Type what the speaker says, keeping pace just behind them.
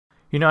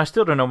You know, I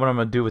still don't know what I'm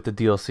gonna do with the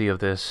DLC of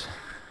this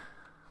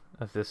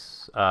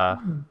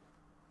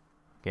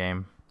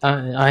game.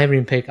 I haven't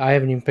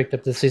even picked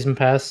up the season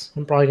pass.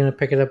 I'm probably gonna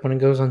pick it up when it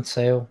goes on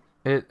sale.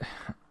 It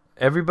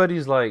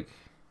everybody's like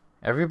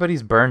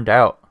everybody's burned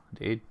out,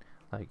 dude.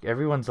 Like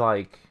everyone's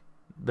like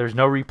there's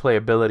no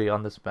replayability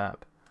on this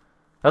map.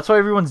 That's why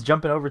everyone's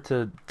jumping over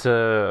to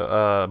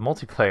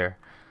multiplayer.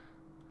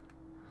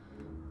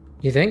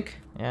 You think?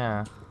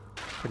 Yeah,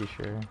 pretty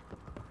sure.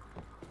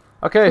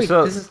 Okay, Wait,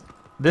 so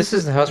this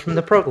is the house from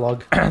the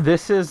prologue.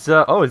 this is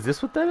oh, is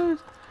this what that is?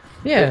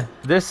 Yeah.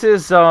 This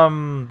is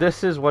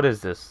what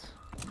is this?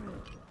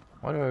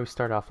 Why do I always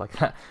start off like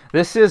that?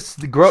 This is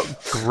the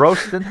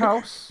Groesten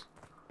Haus.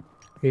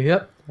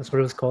 Yep, that's what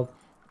it was called.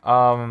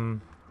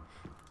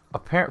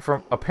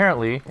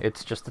 Apparently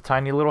it's just a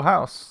tiny little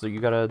house, so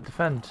you gotta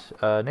defend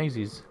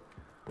Nazis.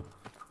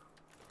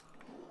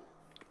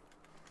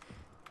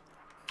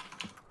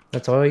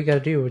 That's all you gotta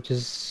do, which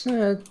is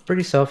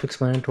pretty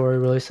self-explanatory,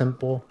 really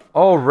simple.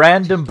 Oh,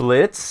 random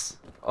blitz.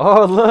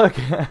 Oh, look.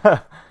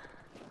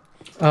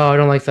 Oh, I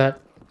don't like that.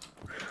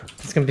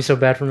 It's gonna be so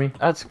bad for me.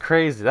 That's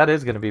crazy. That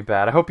is gonna be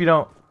bad. I hope you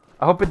don't.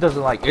 I hope it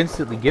doesn't like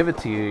instantly give it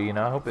to you. You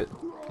know. I hope it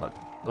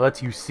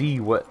lets you see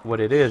what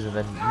it is, and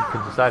then you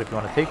can decide if you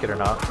want to take it or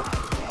not.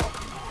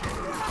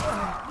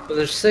 So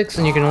there's 6,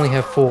 and you can only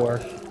have 4.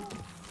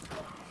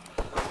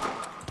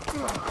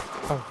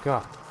 Oh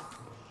God.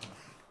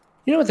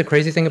 You know what the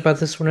crazy thing about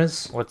this one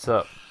is? What's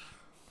up?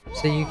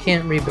 So you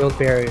can't rebuild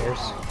barriers.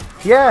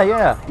 Yeah,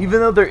 yeah. Even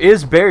though there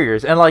is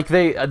barriers, and like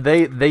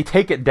they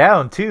take it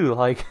down too.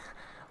 Like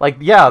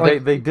yeah,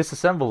 they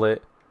disassemble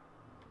it,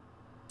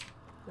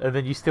 and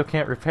then you still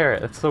can't repair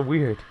it. That's so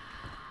weird.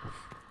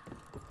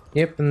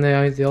 Yep, and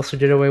they also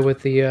did away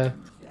with the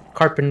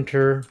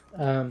carpenter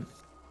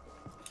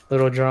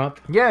little drop.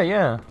 Yeah,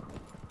 yeah.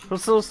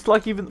 So it's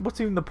like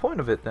what's even the point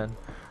of it then?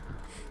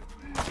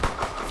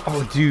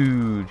 Oh,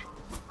 dude.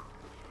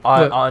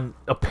 On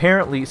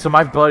apparently, so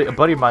a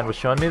buddy of mine was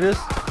showing me this.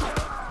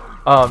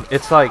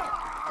 It's like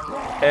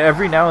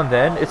every now and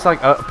then, it's like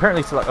apparently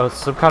it's like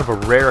some kind of a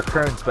rare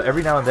occurrence, but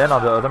every now and then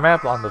on the other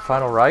map, on the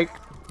Final Reich,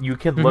 you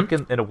can look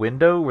in a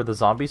window where the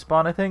zombies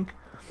spawn, I think,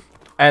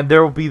 and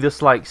there will be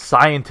this like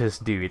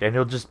scientist dude, and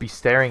he'll just be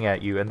staring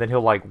at you, and then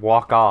he'll like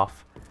walk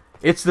off.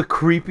 It's the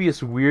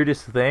creepiest,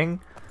 weirdest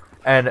thing,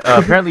 and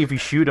apparently if you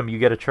shoot him, you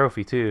get a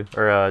trophy too,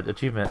 or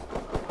achievement.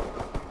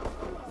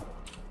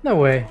 No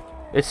way.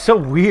 It's so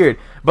weird,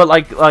 but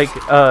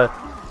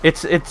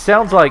it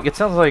sounds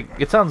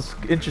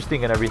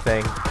interesting and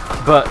everything,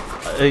 but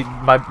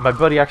my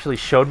buddy actually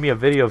showed me a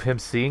video of him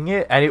seeing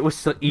it, and it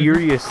was the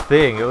eeriest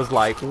thing. It was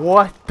like,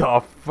 what the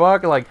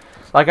fuck? Like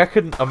I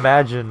couldn't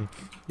imagine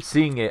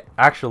seeing it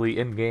actually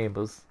in game.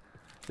 It's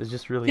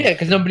just really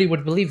because nobody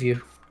would believe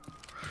you.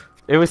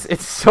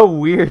 It's so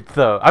weird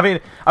though. I mean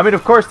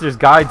of course there's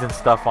guides and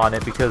stuff on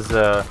it because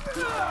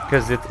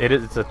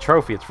it's a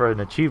trophy. It's for an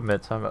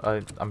achievement.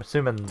 So I'm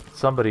assuming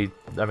somebody.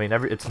 I mean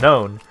it's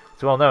known.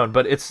 It's well known.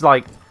 But it's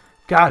like,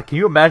 God, can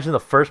you imagine the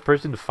first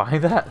person to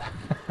find that?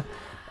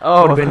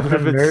 Oh, it would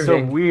have been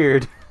so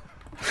weird.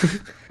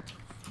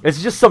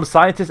 It's just some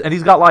scientist, and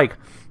he's got like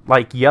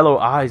yellow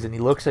eyes, and he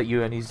looks at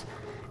you, and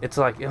it's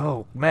like,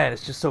 oh man,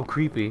 it's just so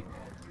creepy.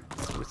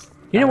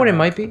 You know what it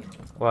might be?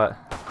 What?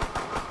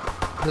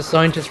 The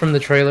scientist from the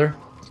trailer.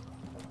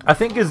 I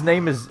think his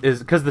name is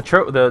because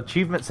the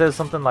achievement says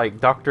something like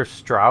Dr.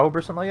 Straub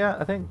or something like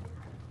that. I think.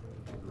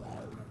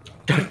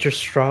 Dr.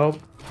 Straub.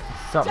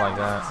 Something like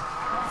that.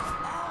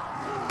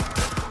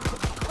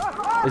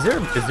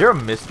 Is there a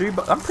mystery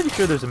box? I'm pretty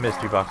sure there's a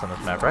mystery box on this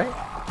map, right?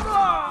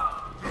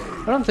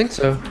 I don't think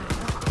so.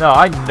 No,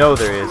 I know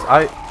there is.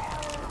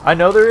 I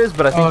know there is,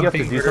 but I think you have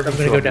to do something. I'm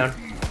gonna go down.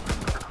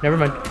 Never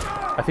mind.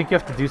 I think you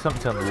have to do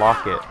something to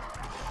unlock it.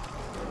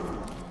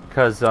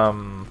 Cause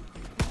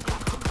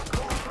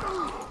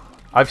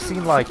I've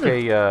seen like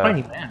a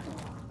tiny man.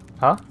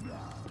 Huh?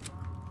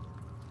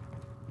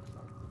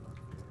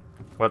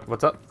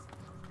 What's up?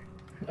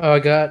 Oh, I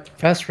got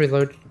fast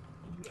reload.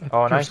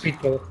 Oh, nice. Speed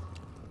bullet.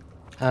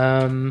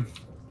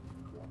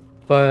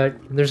 But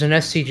there's an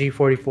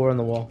SCG-44 on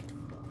the wall.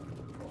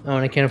 Oh,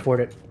 and I can't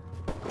afford it.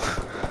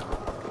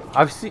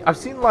 I've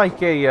seen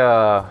like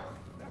a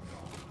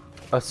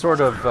sort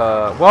of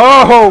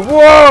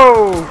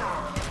whoa!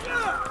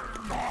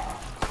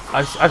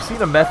 I've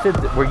seen a method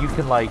where you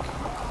can like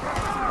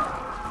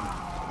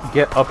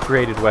get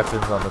upgraded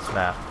weapons on this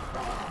map.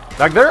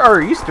 Like there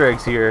are Easter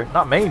eggs here,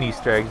 not main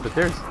Easter eggs, but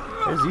there's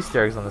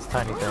Easter eggs on this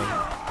tiny thing.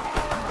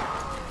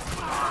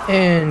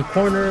 And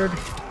cornered.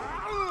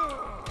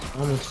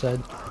 Almost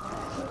said.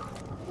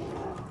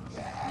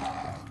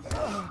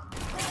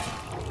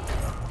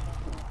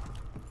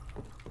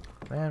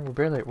 Man, we're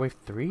barely at wave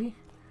 3?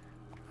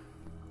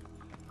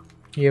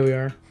 Yeah, we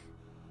are.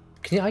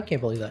 I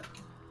can't believe that.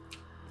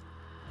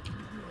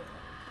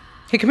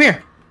 Hey, come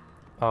here!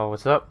 Oh,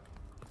 what's up?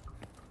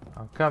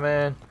 I'm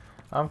coming.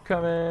 I'm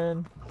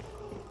coming.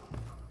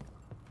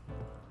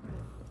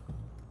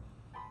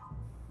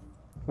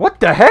 What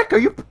the heck? Are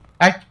you...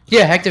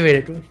 Yeah,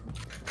 activate it.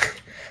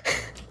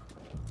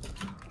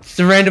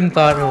 a random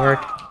thought and it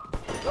worked.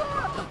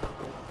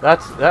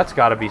 That's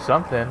got to be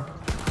something.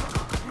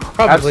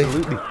 Probably.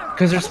 Absolutely.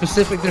 Because there's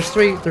specific. There's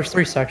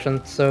three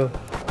sections. So.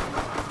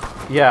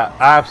 Yeah,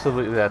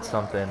 absolutely. That's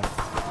something.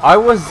 I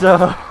was.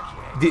 Do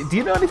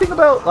you know anything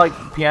about like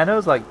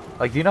pianos? Like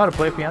do you know how to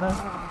play a piano?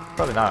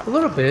 Probably not. A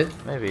little bit.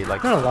 Maybe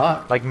like. Not a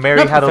lot. Like Mary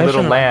Not Had a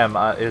Little professional. Lamb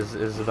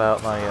is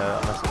about my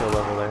my skill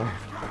level there.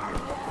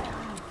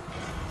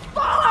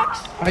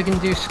 I can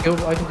do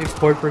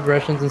chord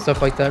progressions and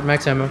stuff like that.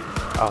 Max ammo.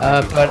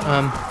 Oh, But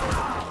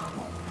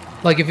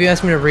like if you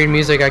ask me to read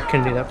music, I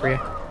couldn't do that for you.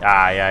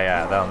 Ah,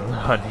 yeah.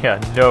 Yeah,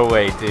 no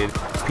way, dude.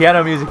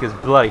 Piano music is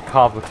bloody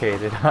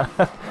complicated.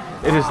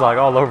 It is like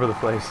all over the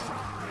place.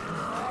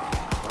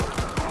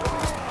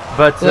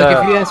 But So, like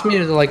if you asked me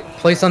to like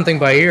play something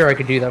by ear, I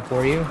could do that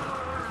for you.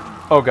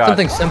 oh god,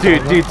 Something simple.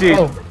 dude.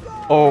 Oh.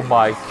 Oh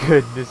my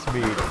goodness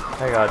me.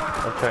 Hang on,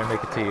 I'll try and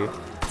make it to you.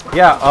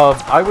 Yeah,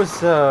 I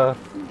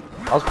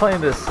was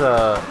playing this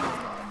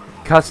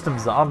custom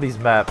zombies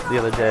map the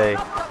other day,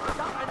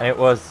 and it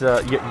was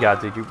yeah,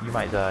 dude, you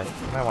might die.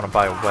 You might want to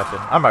buy a weapon.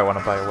 I might want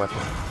to buy a weapon.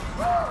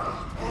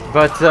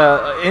 But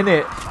in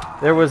it,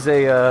 there was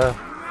there's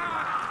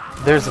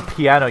a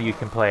piano you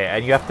can play,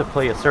 and you have to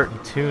play a certain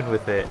tune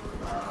with it.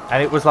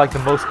 And it was like the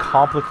most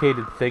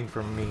complicated thing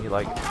for me.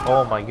 Like,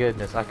 oh my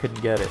goodness, I couldn't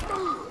get it.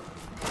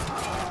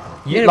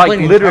 You had to like play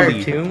an literally.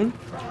 entire tune?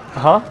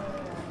 Huh?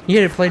 You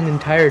had to play an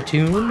entire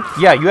tune?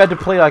 Yeah, you had to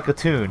play like a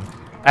tune,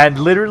 and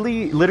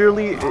literally,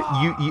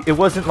 you it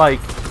wasn't like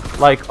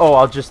oh,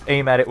 I'll just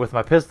aim at it with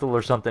my pistol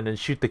or something and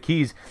shoot the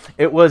keys.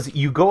 It was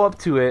you go up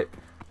to it,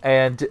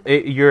 and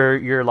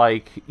you're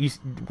like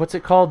what's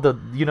it called, the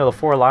the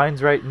 4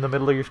 lines right in the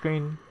middle of your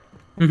screen.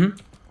 Mm-hmm.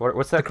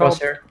 What's that The called?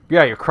 crosshair.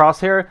 Yeah, your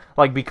crosshair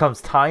like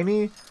becomes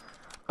tiny.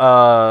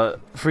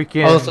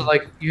 Freaking. Oh, so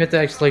like you have to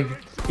actually.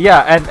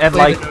 Yeah, and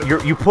play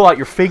like you pull out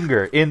your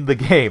finger in the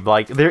game.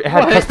 Like it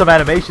had What? custom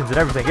animations and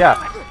everything. Yeah,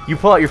 you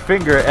pull out your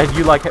finger and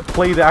you like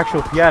play the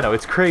actual piano.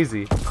 It's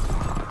crazy.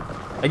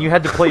 And you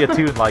had to play a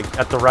tune like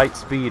at the right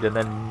speed, and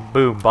then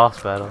boom, boss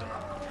battle.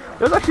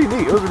 It was actually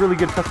neat. It was a really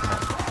good custom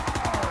map.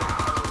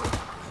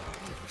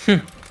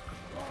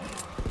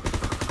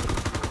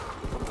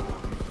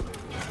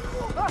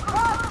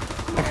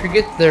 I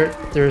forget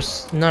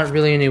there's not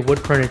really any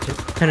wood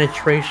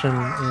penetration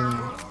in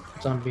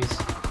zombies.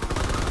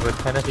 With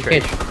You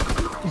penetration.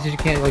 you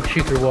can't like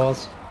shoot through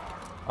walls.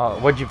 Oh,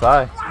 what'd you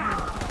buy?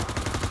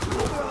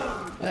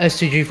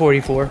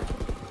 STG-44.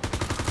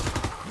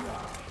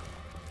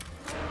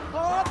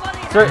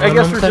 So I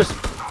guess Minimum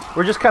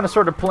we're just kind of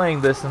sort of playing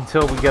this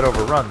until we get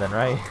overrun, then,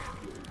 right?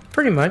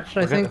 Pretty much.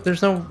 I think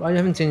there's no. I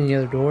haven't seen any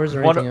other doors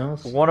or anything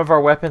else. One of our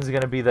weapons is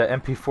gonna be the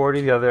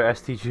MP40, the other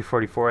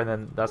STG-44, and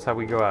then that's how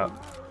we go out.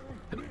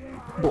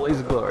 Blaze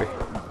of glory.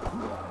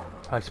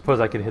 I suppose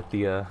I could hit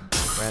the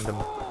random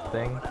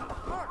thing.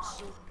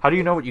 How do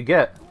you know what you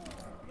get?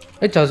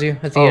 It tells you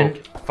at the end.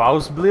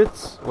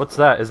 Faustblitz? What's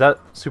that? Is that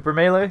super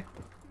melee?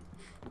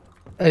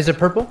 Is it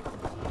purple?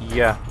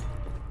 Yeah.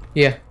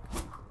 Yeah.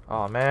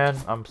 Oh man,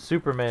 I'm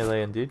super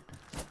melee indeed.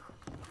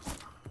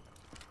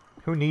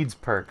 Who needs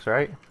perks,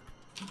 right?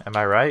 Am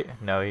I right?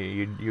 No,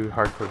 you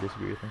hardcore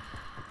disagree with me.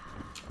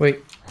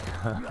 Wait.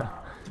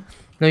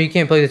 No, you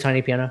can't play the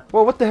tiny piano.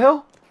 Whoa, what the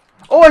hell?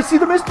 Oh, I see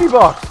the mystery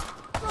box!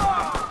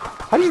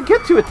 How do you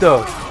get to it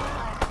though?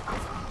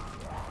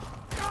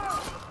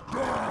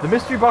 The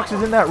mystery box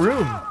is in that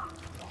room.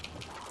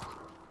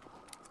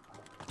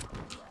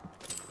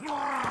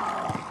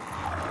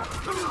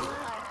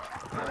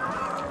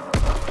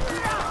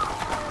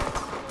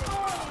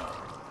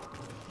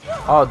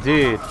 Oh,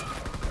 dude.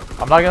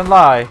 I'm not gonna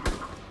lie.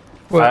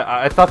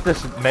 I thought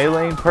this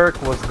meleeing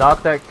perk was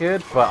not that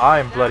good, but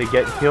I'm bloody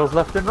getting kills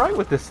left and right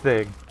with this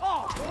thing.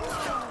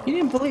 You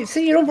didn't believe.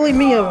 See, you don't believe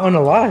me on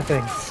a lot of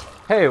things.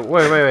 Hey,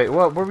 wait.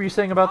 What were you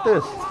saying about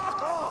this?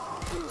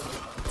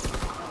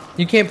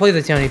 You can't play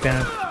the tiny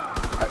piano.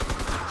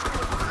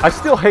 I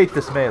still hate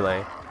this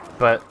melee,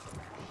 but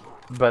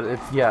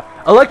it's, yeah.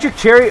 Electric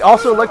Cherry,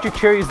 also Electric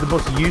Cherry is the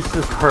most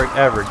useless perk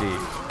ever, dude.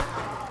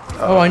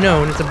 Oh, I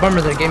know, and it's a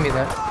bummer that it gave me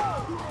that.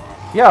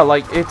 Yeah,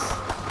 like it's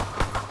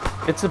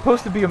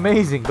supposed to be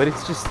amazing, but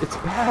it's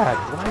bad.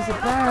 Why is it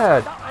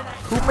bad?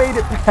 Who made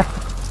it bad?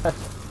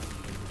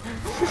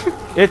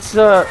 It's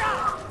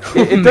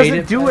it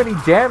doesn't do any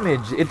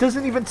damage. It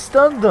doesn't even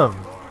stun them.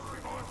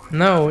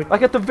 No.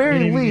 Like at the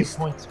very least,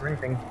 points or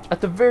anything. at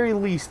the very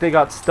least, they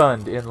got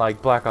stunned in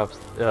like Black Ops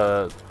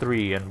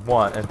 3 and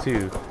 1 and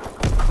 2.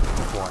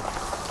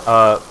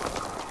 1.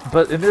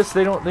 But in this,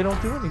 they don't do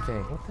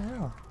anything. What the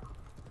hell?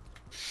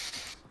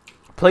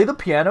 Play the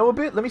piano a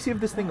bit. Let me see if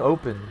this thing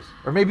opens,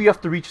 or maybe you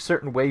have to reach a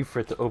certain wave for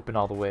it to open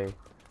all the way.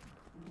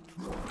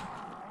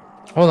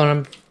 Hold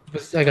on,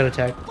 I got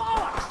attacked.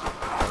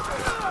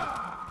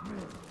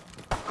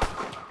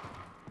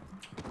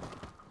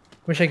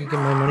 Wish I could get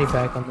my money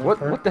back on that.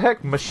 What the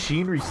heck?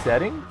 Machine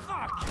resetting?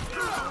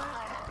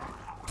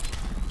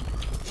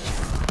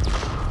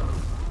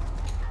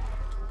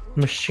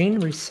 Machine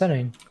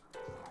resetting.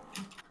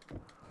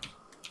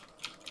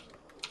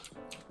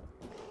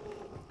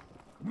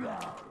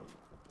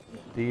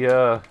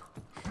 The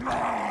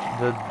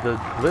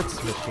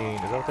blitz machine,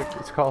 is that what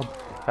it's called?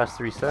 Has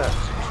 3 sets.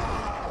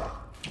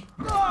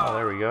 Oh,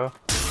 there we go.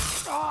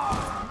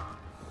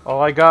 Oh,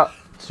 I got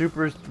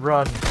super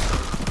run.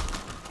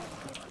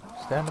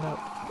 Stamina.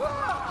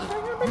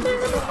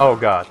 Oh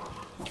god.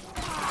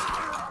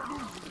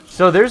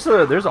 So there's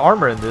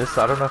armor in this.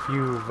 I don't know if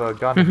you've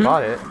gone and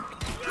bought it.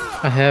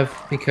 I have,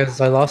 because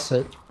I lost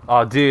it.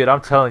 Oh, dude,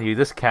 I'm telling you,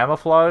 this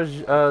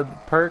camouflage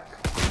perk,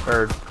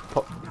 or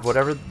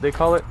whatever they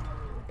call it,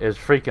 is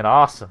freaking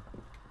awesome.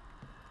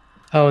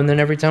 Oh, and then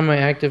every time I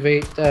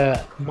activate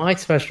my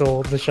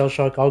special, the Shell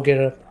Shock, I'll get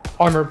a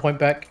armor point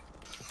back.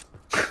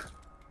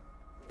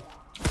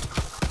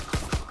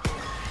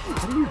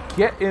 How do you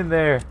get in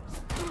there?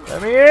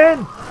 Let me in!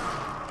 You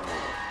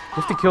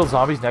have to kill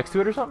zombies next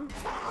to it or something?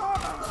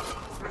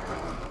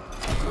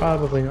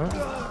 Probably not.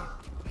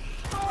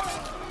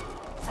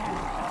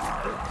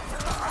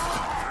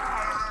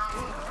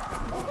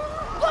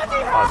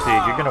 Oh,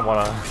 dude, you're gonna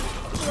wanna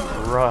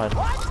run.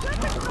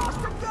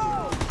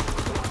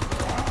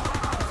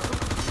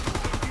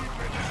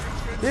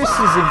 This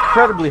is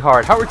incredibly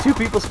hard. How are 2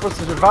 people supposed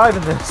to survive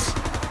in this?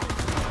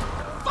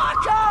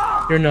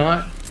 You're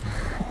not.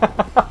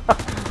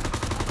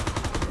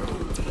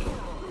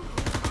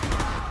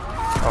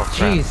 Oh,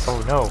 crap. Jeez.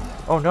 Oh, no.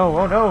 Oh, no.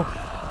 Oh, no.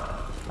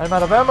 I'm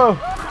out of ammo.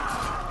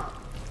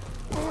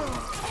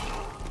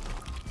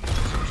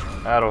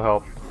 That'll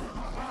help.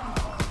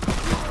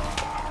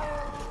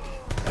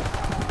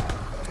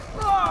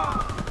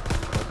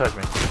 Don't touch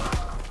me.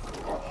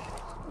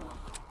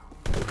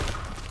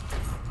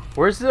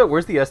 Where's the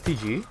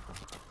STG?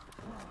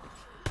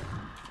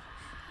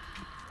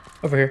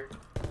 Over here.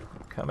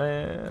 Come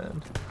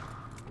in.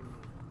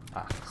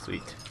 Ah,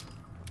 sweet.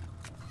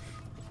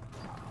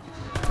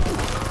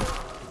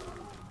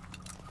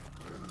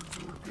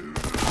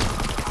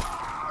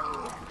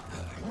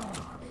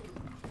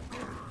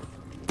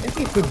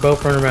 Maybe if we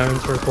both run around in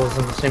circles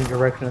in the same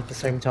direction at the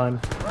same time.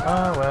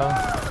 Oh, well.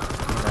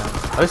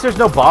 Yeah. At least there's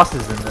no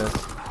bosses in this.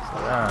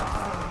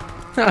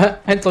 So,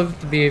 I'd love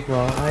to be,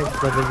 well, I'd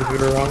love it if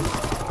you were wrong.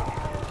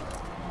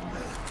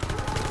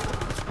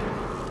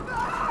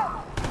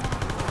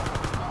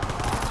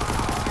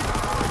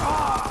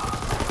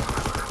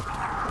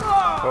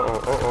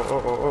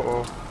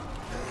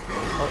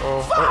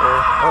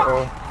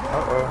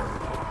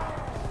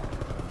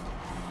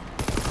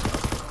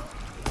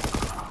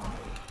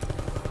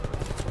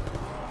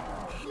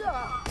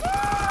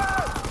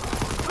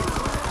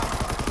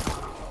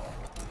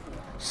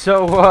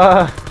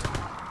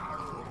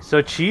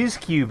 So Cheese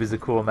Cube is a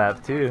cool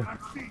map too.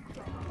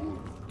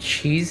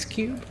 Cheese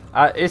Cube?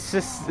 It's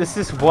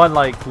just one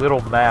like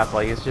little map.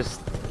 Like it's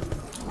just,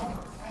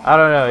 I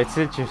don't know. It's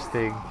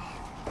interesting.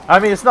 I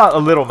mean, it's not a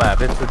little map.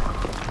 It's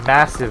a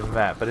massive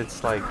map, but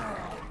it's like,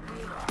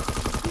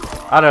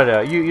 I don't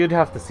know. You'd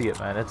have to see it,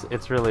 man.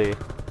 It's really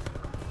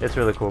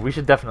cool. We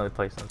should definitely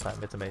play sometime.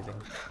 It's amazing.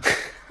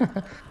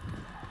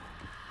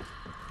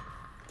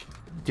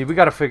 Dude, we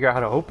gotta figure out how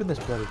to open this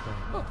bloody thing.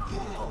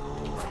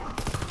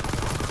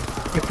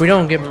 If we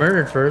don't get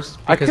murdered first,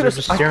 because we're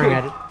just staring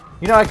at it.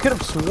 You know, I could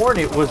have sworn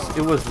it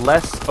was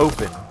less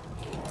open.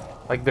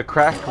 Like the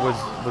crack was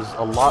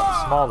a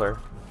lot smaller.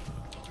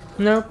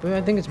 Nope,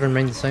 I think it's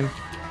remained the same.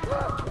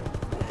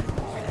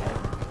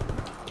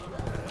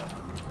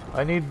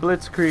 I need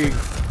Blitzkrieg,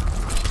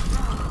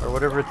 or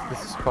whatever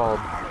this is called.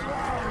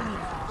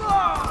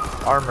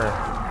 Armor,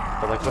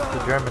 but like what's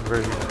the German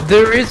version?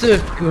 There is a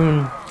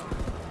goon.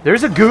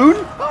 There's a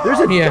goon? There's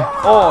a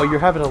Oh, you're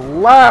having a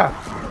laugh.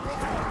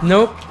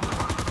 Nope.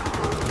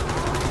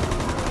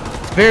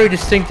 Very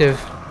distinctive.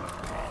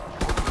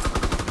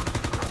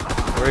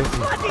 Where is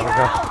he? Oh my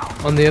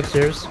god. On the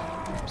upstairs.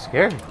 I'm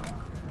scared.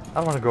 I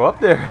don't want to go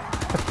up there.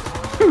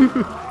 He's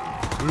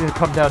gonna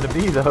come down to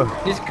me though.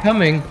 He's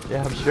coming.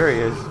 Yeah, I'm sure he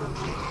is.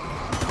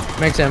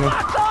 Max ammo.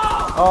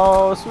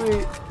 Oh,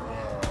 sweet.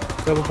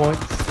 Double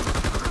points.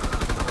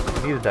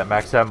 I needed that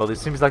max ammo. It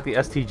seems like the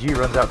STG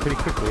runs out pretty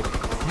quickly.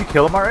 Did you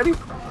kill him already?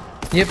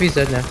 Yep, he's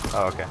dead now.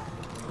 Oh, okay.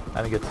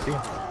 I didn't get to see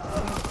him.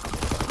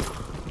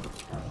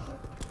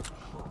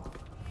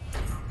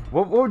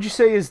 What would you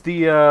say is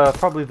the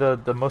probably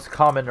the most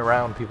common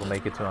round people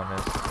make it to on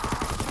this?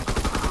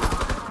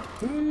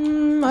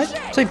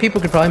 I'd say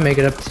people could probably make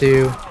it up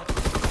to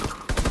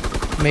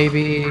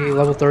maybe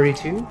level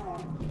 32.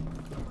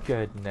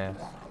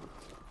 Goodness.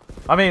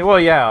 I mean, well,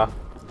 yeah,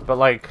 but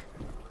like,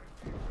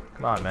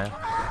 come on, man.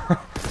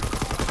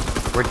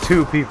 We're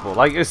 2 people.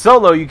 Like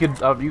solo, you could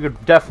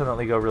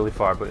definitely go really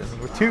far, but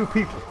we're 2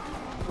 people.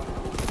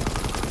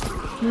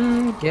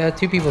 Yeah,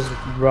 2 people's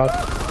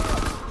rough.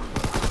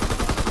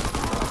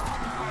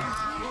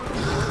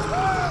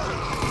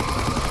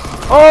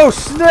 Oh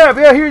snap!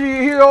 Yeah,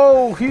 here.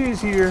 Oh,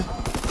 he's here.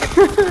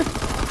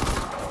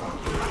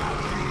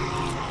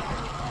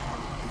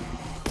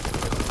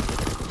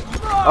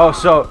 Oh,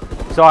 so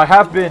I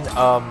have been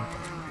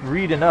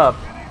reading up.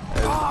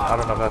 I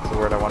don't know if that's the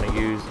word I want to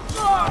use.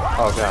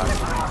 Oh god.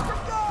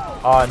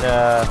 On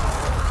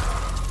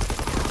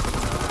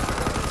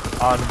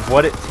on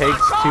what it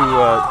takes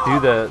to do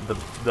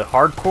the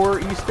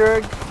hardcore Easter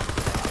egg.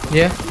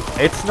 Yeah.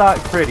 It's not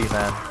pretty,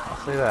 man. I'll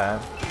say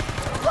that.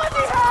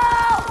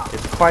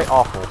 It's quite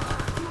awful.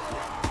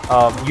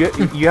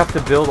 You have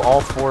to build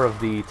all 4 of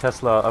the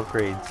Tesla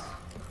upgrades.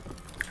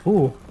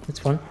 Ooh, that's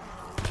fun.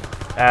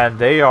 And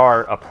they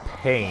are a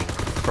pain,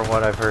 from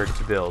what I've heard,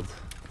 to build.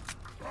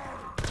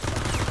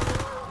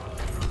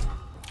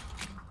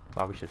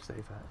 Oh, we should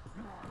save that.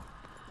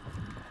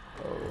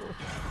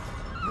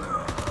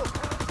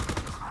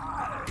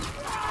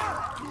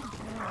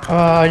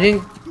 I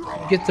didn't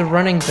get the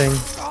running thing.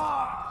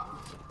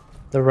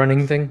 The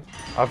running thing?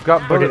 I've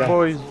got bullet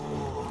boys.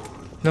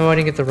 No, I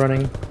didn't get the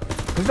running.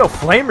 There's no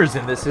flamers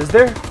in this, is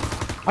there?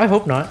 I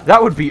hope not.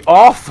 That would be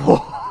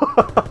awful.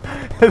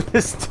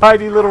 This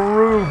tiny little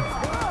room.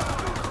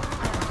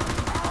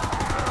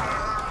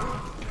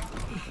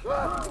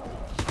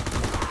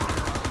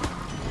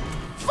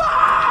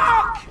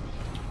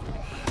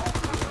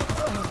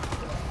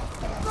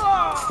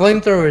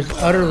 Flamethrower is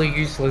utterly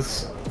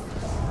useless.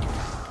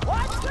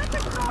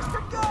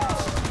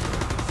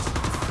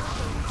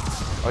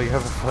 Oh, you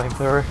have a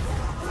flamethrower?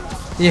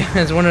 Yeah,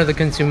 it's one of the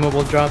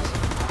consumable drops.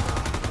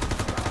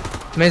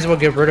 May as well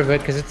get rid of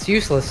it because it's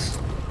useless.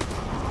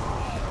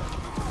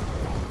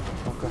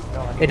 Oh God,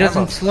 no, It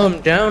doesn't slow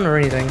him down or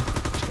anything.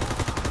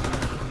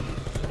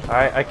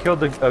 I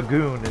killed a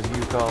goon, as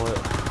you call it.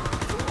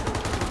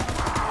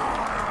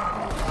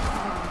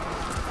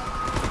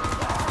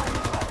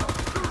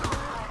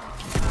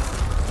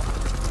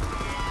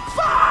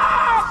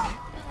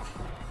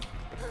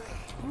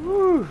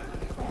 Woo.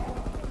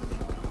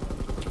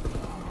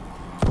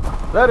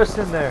 Let us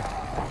in there.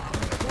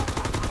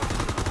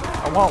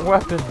 I want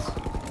weapons.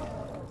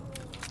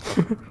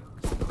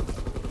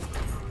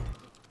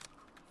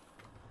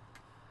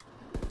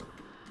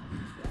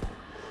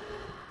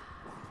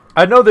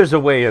 I know there's a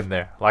way in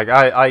there. Like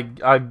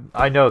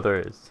I know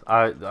there is.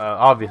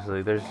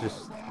 Obviously there's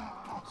just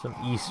some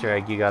Easter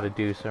egg you got to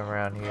do some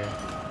around here.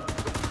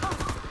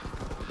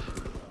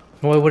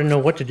 Well, I wouldn't know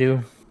what to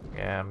do.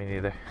 Yeah, me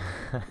neither.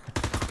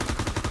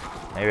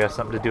 Maybe it has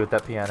something to do with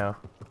that piano.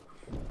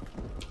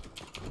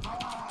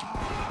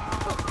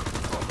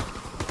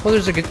 Well,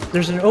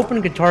 there's an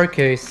open guitar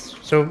case,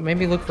 so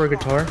maybe look for a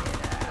guitar.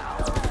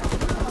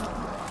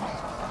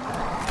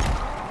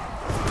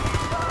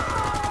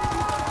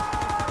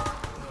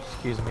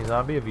 Excuse me,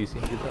 zombie, have you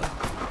seen guitar?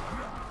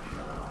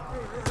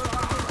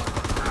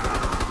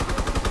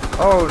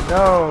 Oh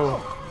no!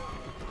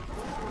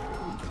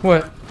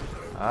 What?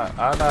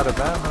 I'm out of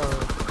ammo.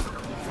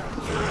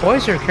 Why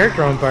is your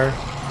character on fire?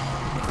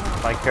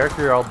 My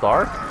character all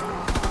dark?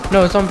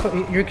 No, it's on.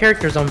 Your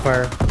character's on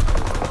fire.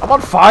 I'm on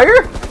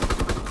fire?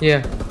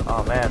 Yeah.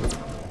 Oh man.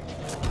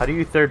 How do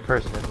you third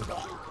person?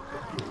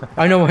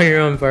 I know why you're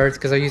on fire. It's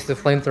because I used the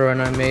flamethrower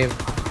and I may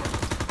have.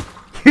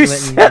 You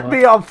set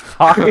me on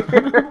fire.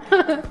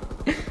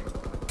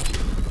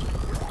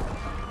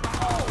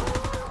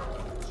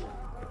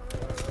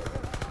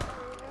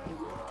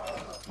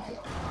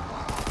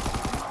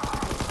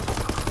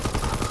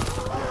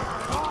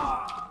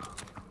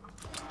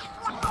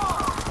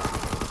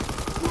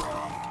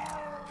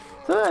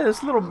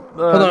 This little.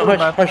 Hold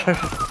on, hush.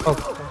 Oh.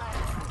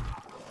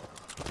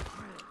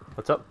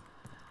 What's up?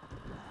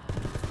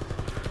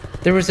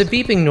 There was a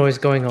beeping noise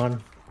going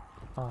on.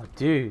 Oh,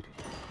 dude.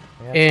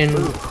 And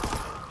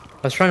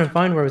I was trying to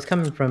find where it was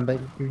coming from, but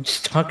you're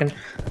just talking.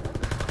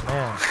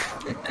 Man.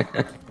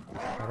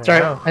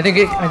 Sorry, I think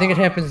it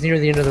happens near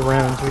the end of the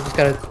round, so we just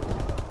gotta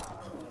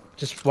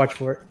just watch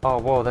for it. Oh,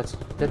 whoa,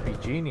 that'd be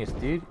genius,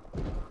 dude.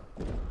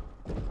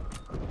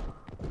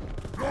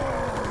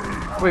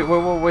 Wait,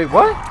 what? Wait,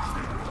 what?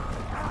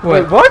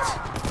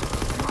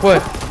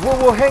 What?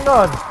 Whoa, hang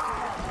on.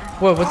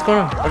 What? What's going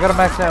on? I got a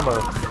max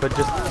ammo, but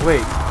just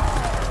wait.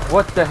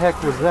 What the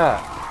heck was that?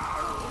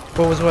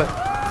 What was what?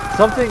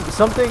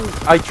 Something.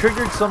 I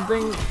triggered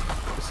something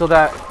so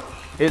that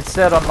it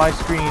said on my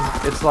screen.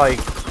 It's like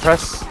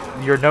press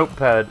your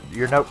notepad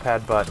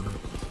button.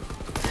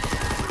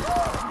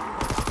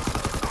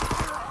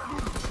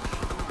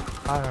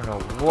 I don't know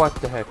what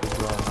the heck is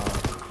going on.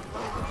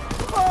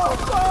 Oh,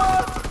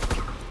 fuck!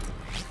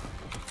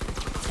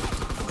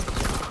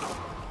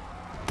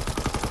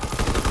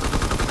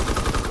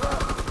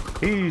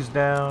 He's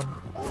down.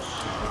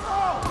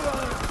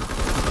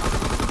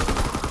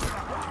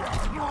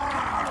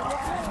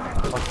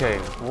 Okay,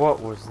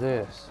 what was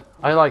this?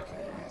 I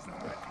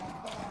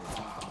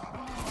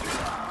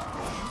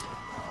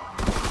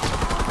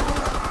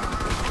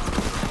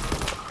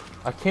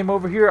came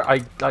over here,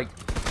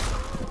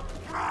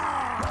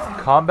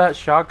 combat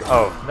shock.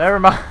 Oh, never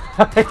mind.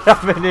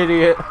 I'm an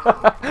idiot.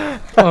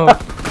 Oh.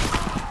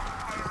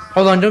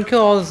 Hold on, don't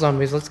kill all the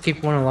zombies. Let's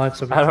keep one alive.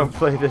 So I don't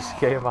play this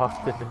game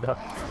often enough.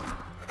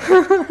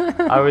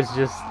 I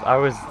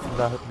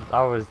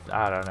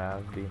don't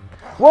know.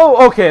 Whoa,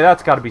 okay,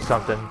 that's gotta be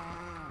something.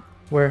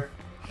 Where?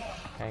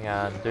 Hang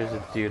on, there's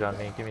a dude on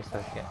me. Give me a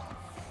second.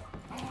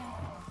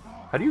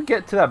 How do you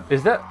get to that?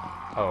 Is that?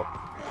 Oh.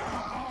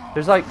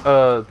 There's like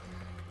a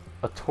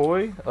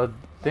toy, a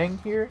thing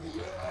here.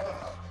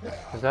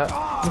 Is that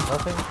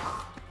nothing?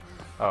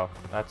 Oh,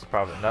 that's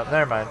probably not.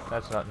 Never mind.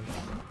 That's nothing.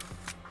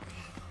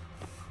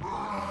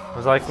 It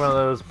was like one of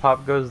those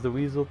pop goes the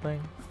weasel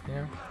thing.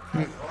 Yeah.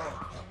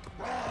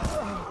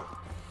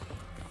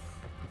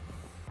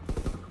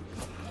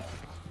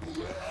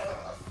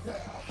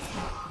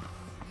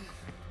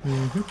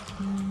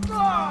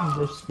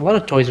 There's a lot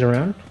of toys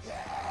around.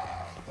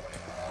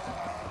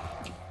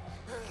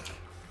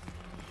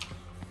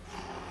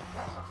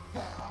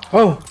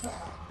 Oh!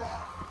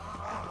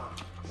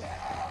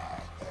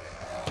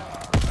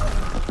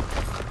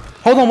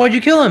 Hold on, why'd you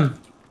kill him?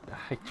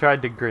 I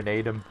tried to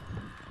grenade him.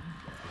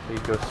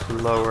 He'd go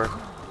slower.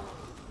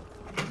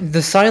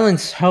 The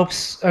silence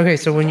helps. Okay,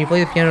 so when you play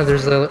the piano,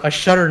 there's a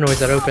shutter noise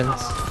that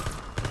opens.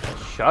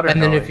 Shutter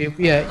And then noise. if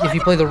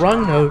you play the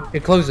wrong note,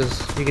 it closes.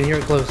 You can hear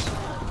it close.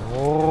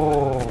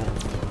 Oh.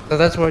 So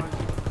that's what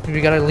we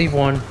gotta leave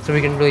one so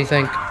we can really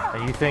think.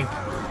 And you think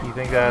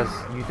that's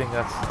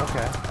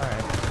okay. All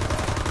right.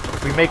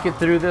 If we make it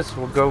through this,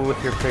 we'll go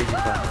with your crazy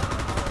plan.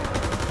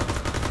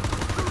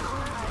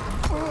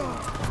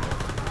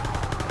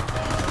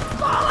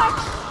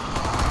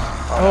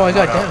 Oh, I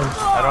got down.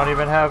 I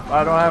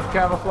don't have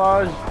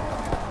camouflage.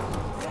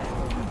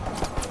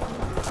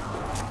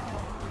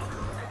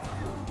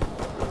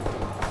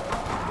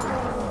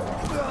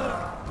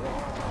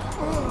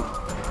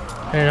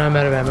 And I'm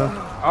out of ammo.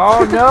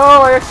 Oh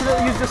no! I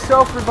accidentally used a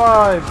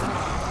self-revive!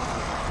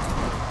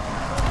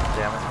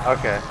 Damn it.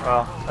 Okay,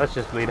 well, let's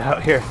just bleed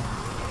out here.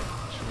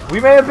 We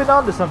may have been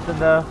onto something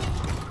though.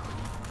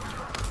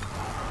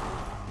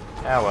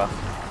 Ah well.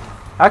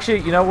 Actually,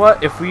 you know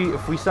what? If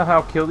we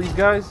somehow kill these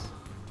guys,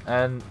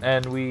 and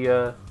we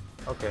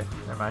okay,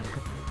 never mind.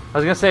 I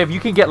was gonna say if you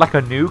can get like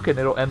a nuke and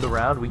it'll end the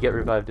round, we get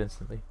revived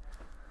instantly.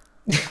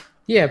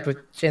 Yeah,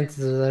 but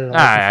chances are that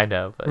I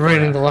know. But,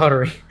 winning the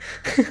lottery.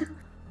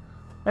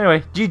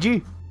 Anyway,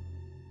 GG.